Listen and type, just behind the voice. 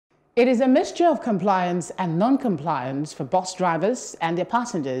It is a mixture of compliance and non-compliance for bus drivers and their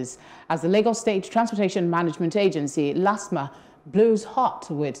passengers as the Lagos State Transportation Management Agency, LASTMA, blows hot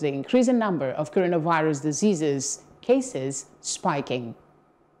with the increasing number of coronavirus diseases cases spiking.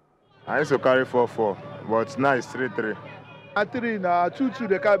 I used to carry 4-4, but now it's 3-3. 3 now, 2-2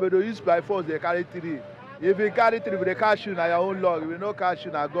 they carry, but they use by force they carry 3. If you carry 3, they cash you na your own log. If you no cash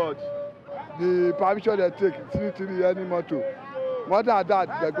you na God. The permission they take 3 any motor. More than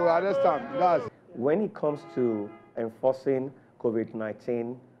that, they go arrest them. That's. When it comes to enforcing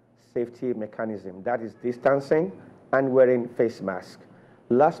COVID-19 safety mechanism, that is distancing and wearing face mask,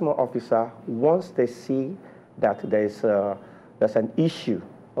 LASTMA officer, once they see that there's an issue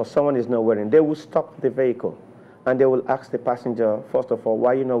or someone is not wearing, they will stop the vehicle and they will ask the passenger, first of all,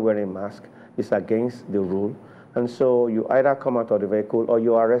 why you're not wearing a mask? It's against the rule. And so you either come out of the vehicle or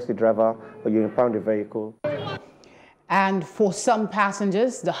you arrest the driver or you impound the vehicle. And for some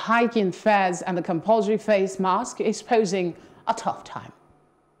passengers, the hike in fares and the compulsory face mask is posing a tough time.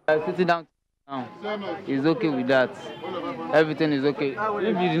 Sitting down now is okay with that. Everything is okay.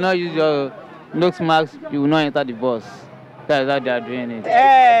 If you do not use your nose mask, you will not enter the bus. That's how they are doing it.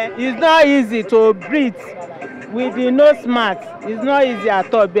 It's not easy to breathe with the nose mask. It's not easy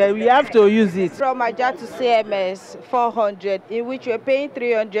at all, but we have to use it. From Aja to CMS, 400, in which we're paying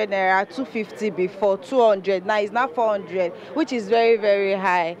 300 naira, 250 before, 200. Now it's not 400, which is very, very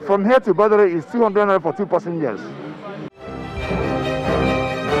high. From here to Badore is 200 naira for 2 passengers.